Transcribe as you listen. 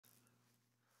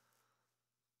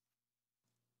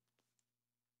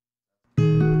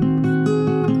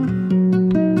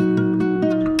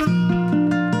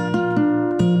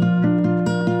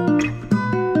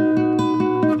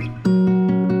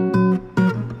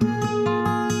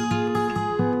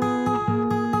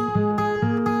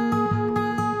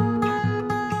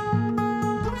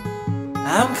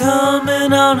I'm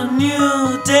coming on a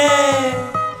new day.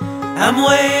 I'm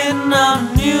waiting on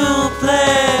a new place. I'm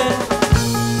waiting on a new day.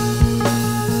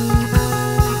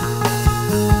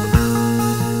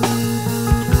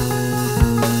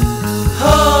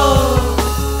 Hold,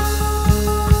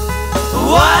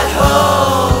 what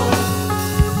hold,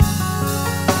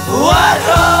 what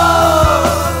hold,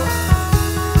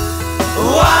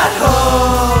 what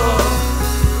hold.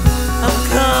 I'm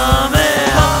coming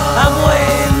home. I'm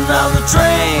waiting on the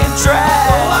train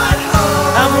track.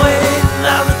 I'm waiting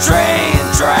on the train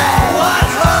track.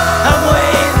 I'm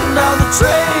waiting on the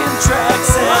train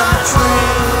tracks, and the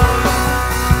train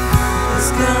is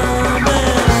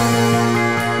coming.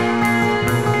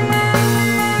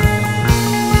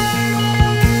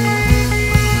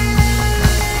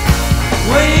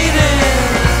 Waiting,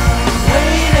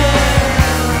 waiting,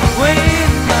 waiting.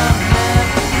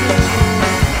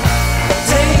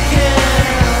 Take care,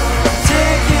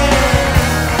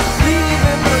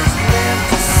 leaving what's left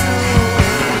to see.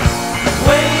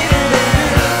 Waiting,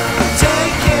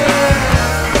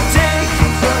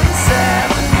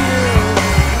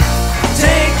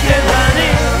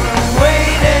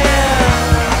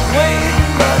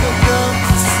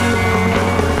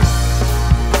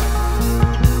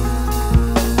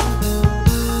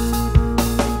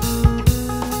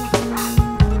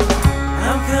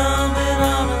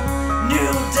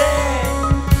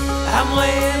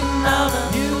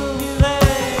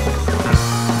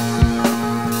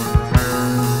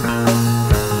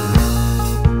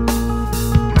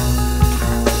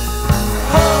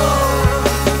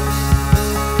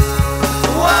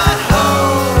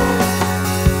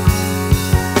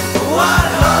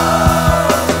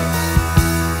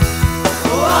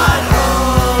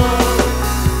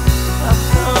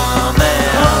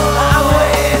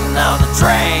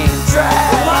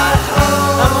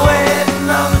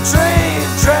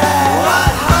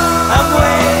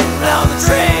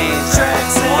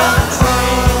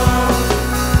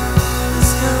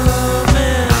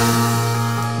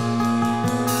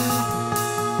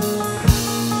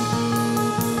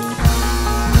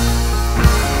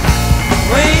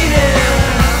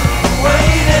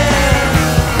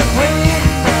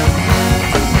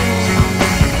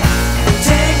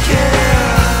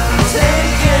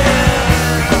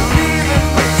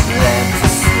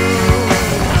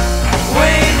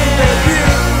 baby,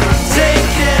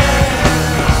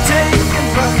 taking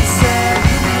from the sand.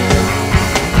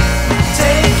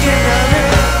 Taking a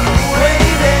little,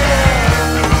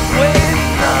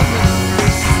 waiting on the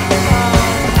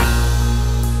song.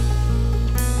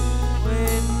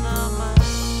 Waiting on my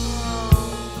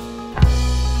song.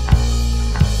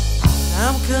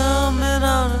 I'm coming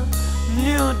on a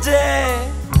new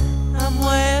day. I'm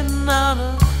waiting on a